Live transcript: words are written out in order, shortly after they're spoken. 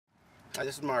Hi,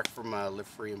 this is Mark from Live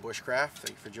Free and Bushcraft.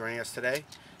 Thank you for joining us today.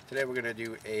 Today we're going to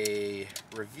do a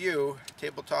review,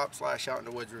 tabletop / out in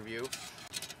the woods review.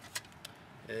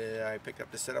 I picked up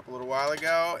this setup a little while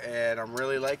ago and I'm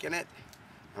really liking it.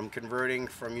 I'm converting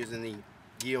from using the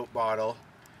guillote bottle,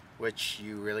 which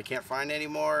you really can't find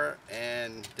anymore,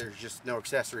 and there's just no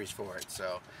accessories for it.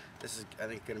 So this is, I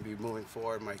think, going to be moving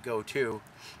forward my go-to,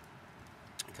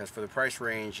 because for the price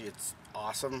range it's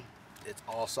awesome. It's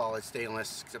all solid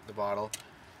stainless except the bottle,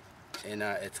 and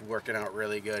it's working out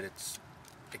really good. It's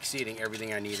exceeding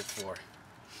everything I need it for.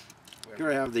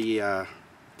 Here I have the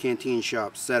Canteen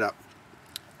shop setup.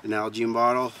 The Nalgene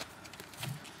bottle,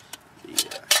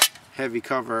 the heavy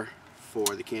cover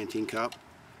for the Canteen cup,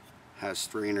 has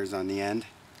strainers on the end.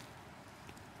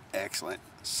 Excellent.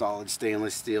 Solid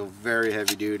stainless steel, very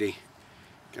heavy duty.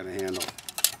 Got a handle.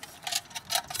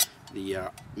 The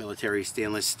military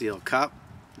stainless steel cup.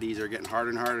 These are getting harder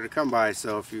and harder to come by,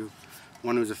 so if you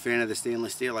one who's a fan of the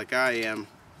stainless steel like I am,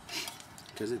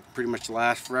 because it pretty much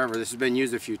lasts forever. This has been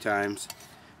used a few times,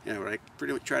 but I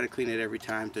pretty much try to clean it every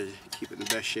time to keep it in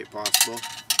the best shape possible.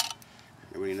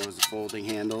 Everybody knows the folding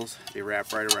handles, they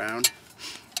wrap right around.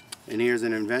 And here's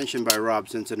an invention by Rob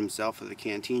Simpson himself of the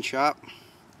Canteen shop.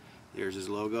 There's his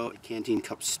logo, Canteen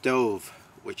cup stove,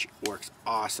 which works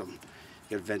awesome.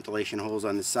 Got ventilation holes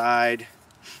on the side,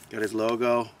 got his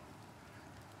logo,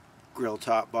 grill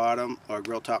top bottom, or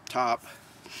grill top,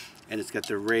 and it's got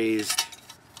the raised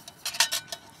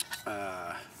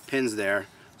pins there,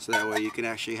 so that way you can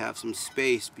actually have some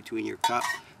space between your cup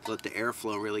to let the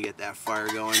airflow really get that fire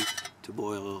going to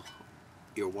boil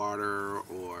your water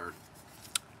or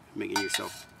making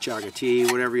yourself chaga tea,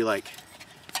 whatever you like.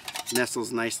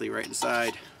 Nestles nicely right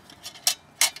inside.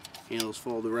 Handles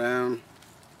fold around.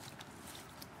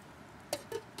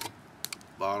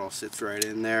 Bottle sits right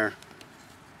in there.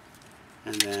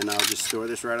 And then I'll just store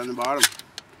this right on the bottom.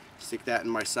 Stick that in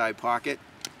my side pocket.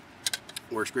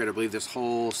 Works great. I believe this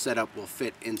whole setup will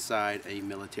fit inside a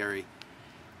military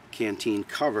Canteen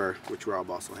cover, which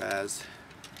Rob also has.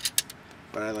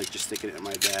 But I like just sticking it in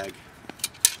my bag.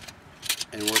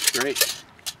 And it works great.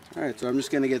 Alright, so I'm just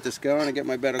going to get this going. I get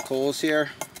my bed of coals here.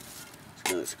 Just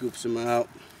going to scoop some out.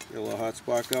 Get a little hot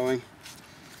spot going.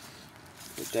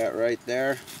 Put that right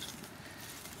there.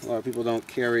 A lot of people don't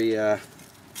carry...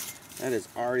 that is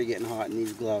already getting hot in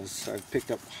these gloves. I've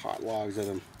picked up hot logs of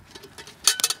them.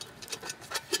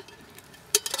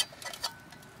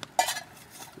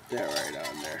 Put that right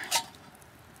on there.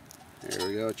 There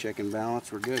we go. Check and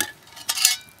balance. We're good.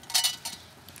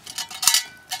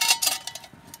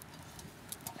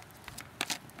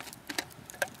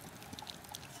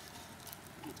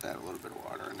 Put that a little bit of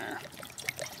water in there.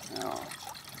 Now,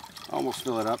 almost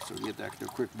fill it up so we can get that to a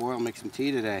quick boil. Make some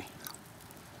tea today.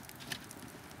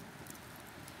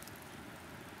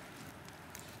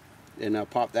 And I'll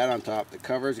pop that on top. The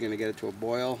cover is going to get it to a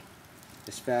boil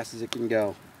as fast as it can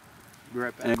go.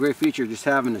 And a great feature just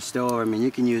having the stove. I mean, you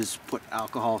can put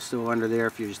alcohol stove under there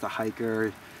if you're just a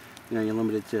hiker. You're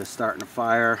limited to starting a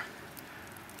fire.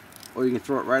 Or you can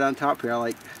throw it right on top here. I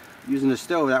like using the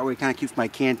stove. That way it kind of keeps my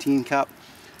Canteen cup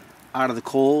out of the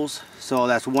coals. So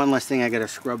that's one less thing I got to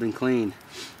scrub and clean.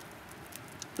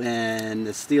 And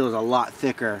the steel is a lot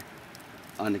thicker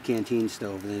on the Canteen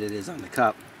stove than it is on the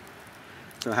cup.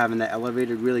 So having that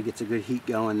elevated really gets a good heat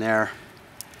going there.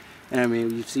 And I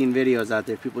mean, you've seen videos out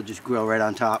there, people just grill right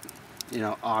on top.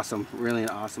 Awesome, really an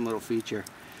awesome little feature.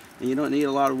 And you don't need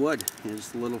a lot of wood.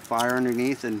 Just a little fire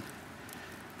underneath, and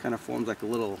kind of forms like a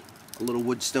little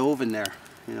wood stove in there.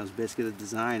 It's basically the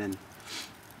design, and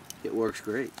it works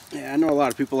great. Yeah, I know a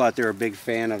lot of people out there are a big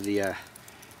fan of the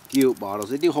guillote bottles.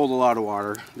 They do hold a lot of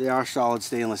water. They are solid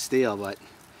stainless steel, but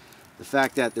the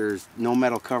fact that there's no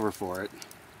metal cover for it,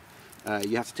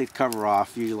 you have to take the cover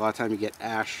off. Usually a lot of time you get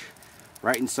ash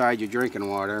right inside your drinking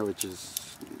water, which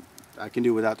is, I can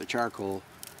do without the charcoal.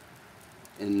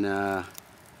 And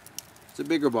it's a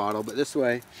bigger bottle, but this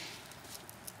way,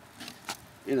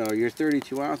 your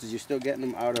 32 ounces, you're still getting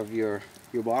them out of your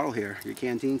bottle here, your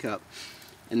Canteen cup.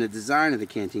 And the design of the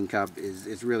Canteen cup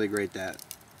is really great.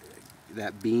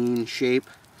 That bean shape,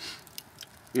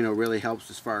 really helps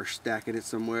as far as stacking it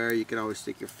somewhere. You can always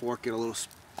stick your fork, get a little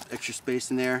extra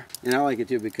space in there. And I like it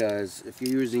too, because if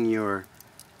you're using your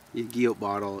guillote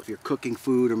bottle, if you're cooking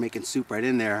food or making soup right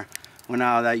in there, well,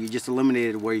 now that you just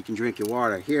eliminated where you can drink your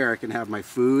water. Here I can have my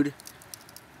food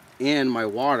and my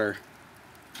water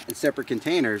in separate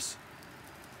containers,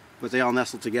 but they all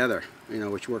nestle together,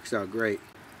 which works out great.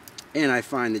 And I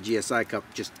find the GSI cup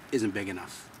just isn't big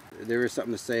enough. There is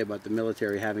something to say about the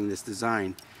military having this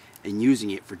design and using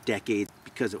it for decades,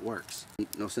 because it works.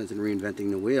 No sense in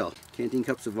reinventing the wheel. Canteen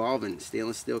cups evolving.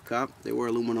 Stainless steel cup. They were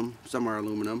aluminum. Some are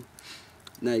aluminum.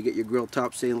 Now you get your grill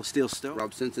top stainless steel stove.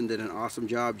 Rob Simpson did an awesome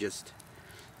job just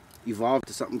evolved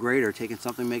to something greater, taking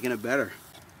something, making it better.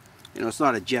 You know, it's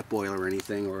not a jet boiler or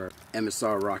anything, or a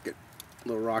MSR rocket,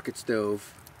 little rocket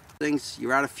stove. Things,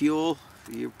 you're out of fuel,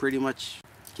 you pretty much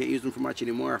can't use them for much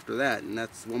anymore after that, and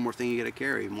that's one more thing you gotta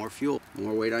carry, more fuel,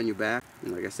 more weight on your back.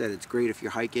 And like I said, it's great if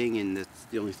you're hiking, and that's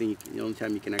the only thing, the only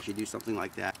time you can actually do something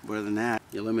like that. But other than that,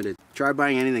 you're limited. Try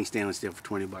buying anything stainless steel for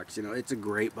 20 bucks. You know, it's a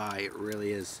great buy, it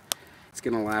really is. It's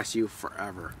gonna last you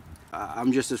forever.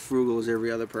 I'm just as frugal as every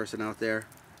other person out there,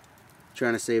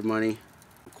 trying to save money.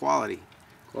 Quality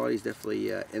is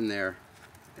definitely in there,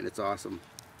 and it's awesome.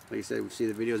 Like I said, we see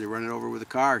the videos, they run it over with the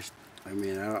cars. I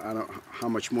mean, I don't know how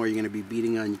much more you're going to be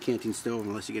beating on your Canteen stove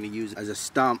unless you're going to use it as a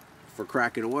stump for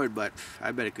cracking wood, but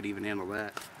I bet it could even handle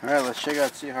that. Alright, let's check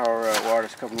out, see how our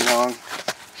water's coming along.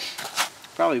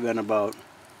 Probably been about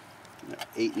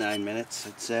 8-9 minutes,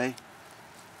 I'd say,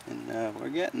 and we're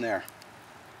getting there.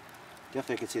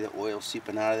 Definitely can see the oil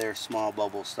seeping out of there, small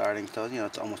bubbles starting, so you know,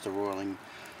 it's almost a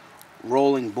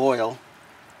rolling boil.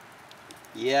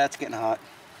 Yeah, it's getting hot.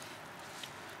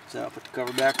 So I'll put the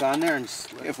cover back on there, and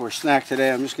for a snack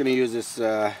today, I'm just going to use this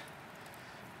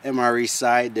MRE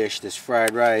side dish, this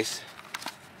fried rice.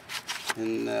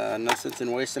 And no sense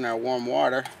in wasting our warm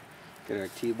water. Get our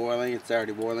tea boiling. It's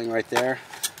already boiling right there.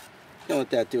 Gonna let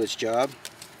that do its job.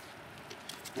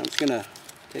 I'm just gonna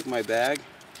take my bag.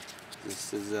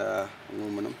 This is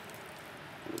aluminum,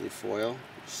 really foil.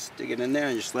 Stick it in there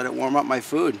and just let it warm up my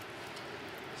food.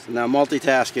 So now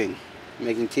multitasking,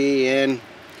 making tea and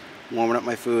warming up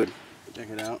my food. Check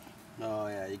it out. Oh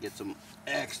yeah, you get some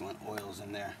excellent oils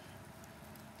in there.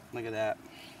 Look at that.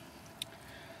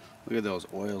 Look at those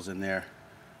oils in there.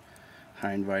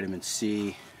 High in vitamin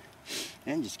C,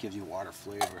 and just gives you water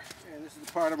flavor. And this is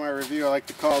the part of my review I like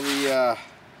to call the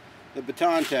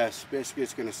baton test. Basically,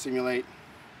 it's going to simulate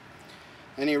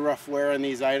any rough wear on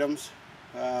these items.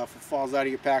 If it falls out of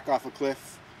your pack off a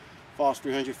cliff, falls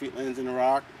 300 feet, lands in a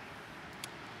rock,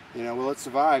 you know, will it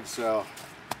survive? So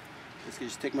let's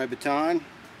just take my baton,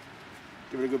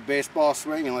 give it a good baseball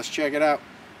swing, and let's check it out.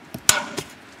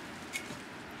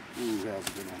 Ooh, that was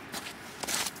a good one.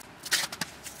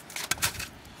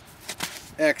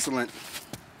 Excellent.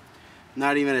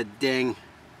 Not even a ding.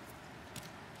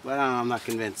 But I'm not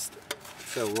convinced.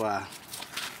 So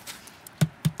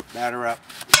batter up.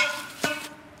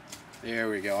 There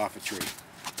we go, off a tree.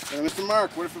 And Mr.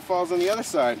 Mark, what if it falls on the other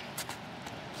side?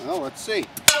 Well, let's see.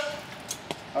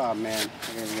 Oh man,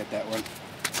 I gotta get that one.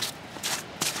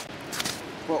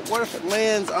 But what if it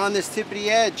lands on this tippity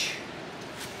edge?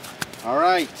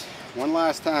 Alright, one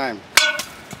last time.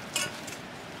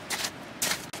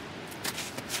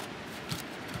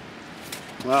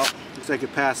 Well, looks like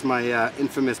it passed my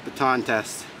infamous baton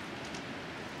test.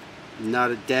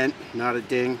 Not a dent, not a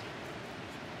ding.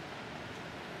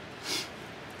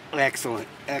 Excellent,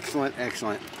 excellent,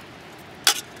 excellent.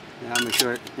 Now I'm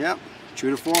sure it, yep, true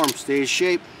to form, stays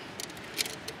shape.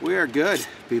 We are good,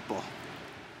 people.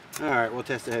 Alright, we'll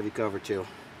test the heavy cover too.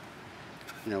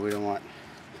 You know, we don't want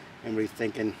anybody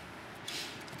thinking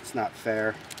it's not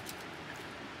fair.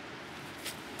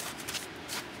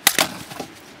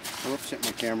 Oops, hit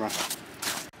my camera.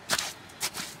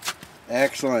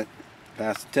 Excellent.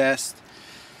 Passed the test.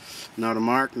 Not a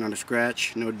mark, not a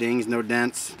scratch, no dings, no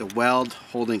dents. The weld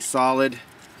holding solid.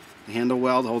 The handle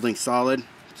weld holding solid.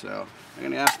 So I'm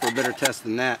going to ask for a better test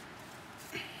than that.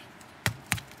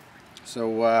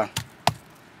 So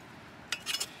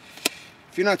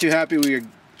if you're not too happy with your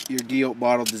Guyot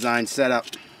bottle design setup,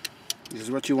 this is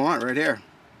what you want right here.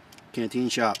 Canteen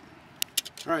shop.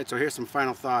 Alright, so here's some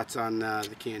final thoughts on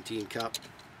the Canteen cup,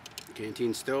 the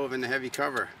Canteen stove, and the heavy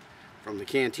cover from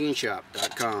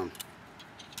thecanteenshop.com.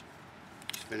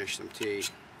 Just finished some tea.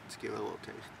 Let's give it a little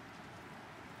taste.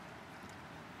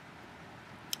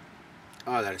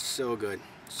 Oh, that is so good.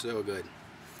 So good.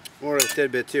 More of a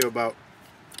tidbit too about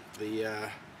the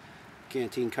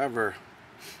Canteen cover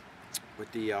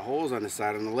with the holes on the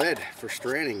side on the lid for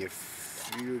straining.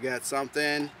 If you got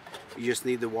something, you just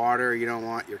need the water, you don't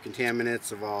want your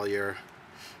contaminants of all your...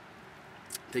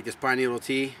 Take this pine needle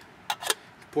tea,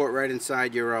 pour it right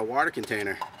inside your water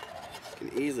container. You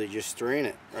can easily just strain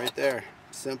it right there.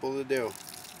 Simple to do.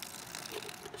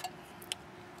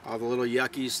 All the little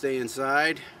yuckies stay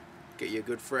inside, get you a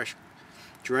good fresh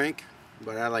drink.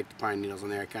 But I like the pine needles in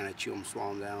there, I kind of chew them,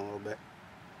 swallow them down a little bit.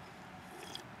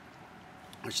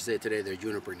 I should say today they're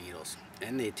juniper needles,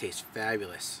 and they taste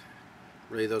fabulous.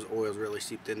 Really, those oils really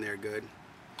seeped in there good.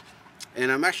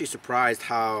 And I'm actually surprised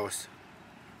how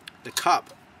the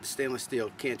cup the stainless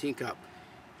steel Canteen cup,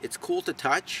 it's cool to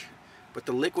touch, but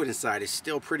the liquid inside is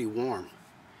still pretty warm.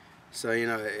 So, you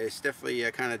know, it's definitely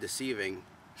kind of deceiving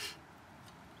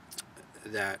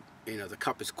that, you know, the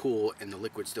cup is cool and the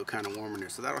liquid's still kind of warm in there.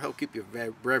 So that'll help keep your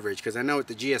beverage, because I know with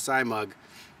the GSI mug,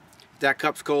 if that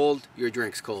cup's cold, your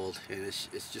drink's cold, and it's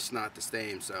just not the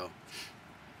same. So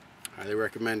highly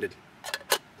recommended.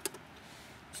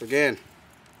 So again,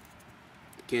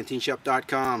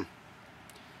 canteenshop.com.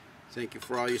 Thank you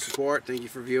for all your support. Thank you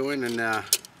for viewing, and I'll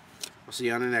see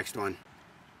you on the next one.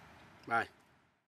 Bye.